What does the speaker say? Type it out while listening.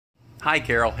Hi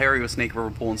Carol, Harry with Snake River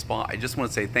Pool and Spa. I just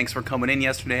want to say thanks for coming in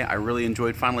yesterday. I really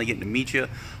enjoyed finally getting to meet you.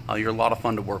 You're a lot of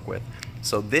fun to work with.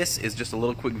 So this is just a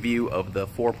little quick view of the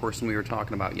 4-person we were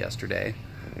talking about yesterday.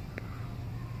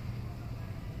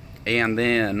 And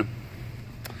then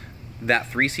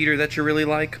that 3-seater that you really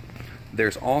like,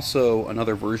 there's also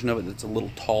another version of it that's a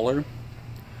little taller.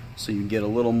 So you get a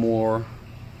little more,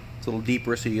 it's a little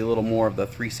deeper, so you get a little more of the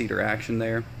 3-seater action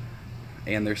there.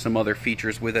 And there's some other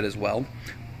features with it as well.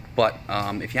 But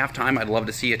if you have time, I'd love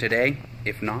to see you today.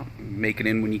 If not, make it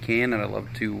in when you can, and I'd love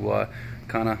to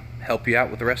kind of help you out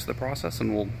with the rest of the process,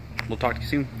 and we'll talk to you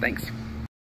soon. Thanks.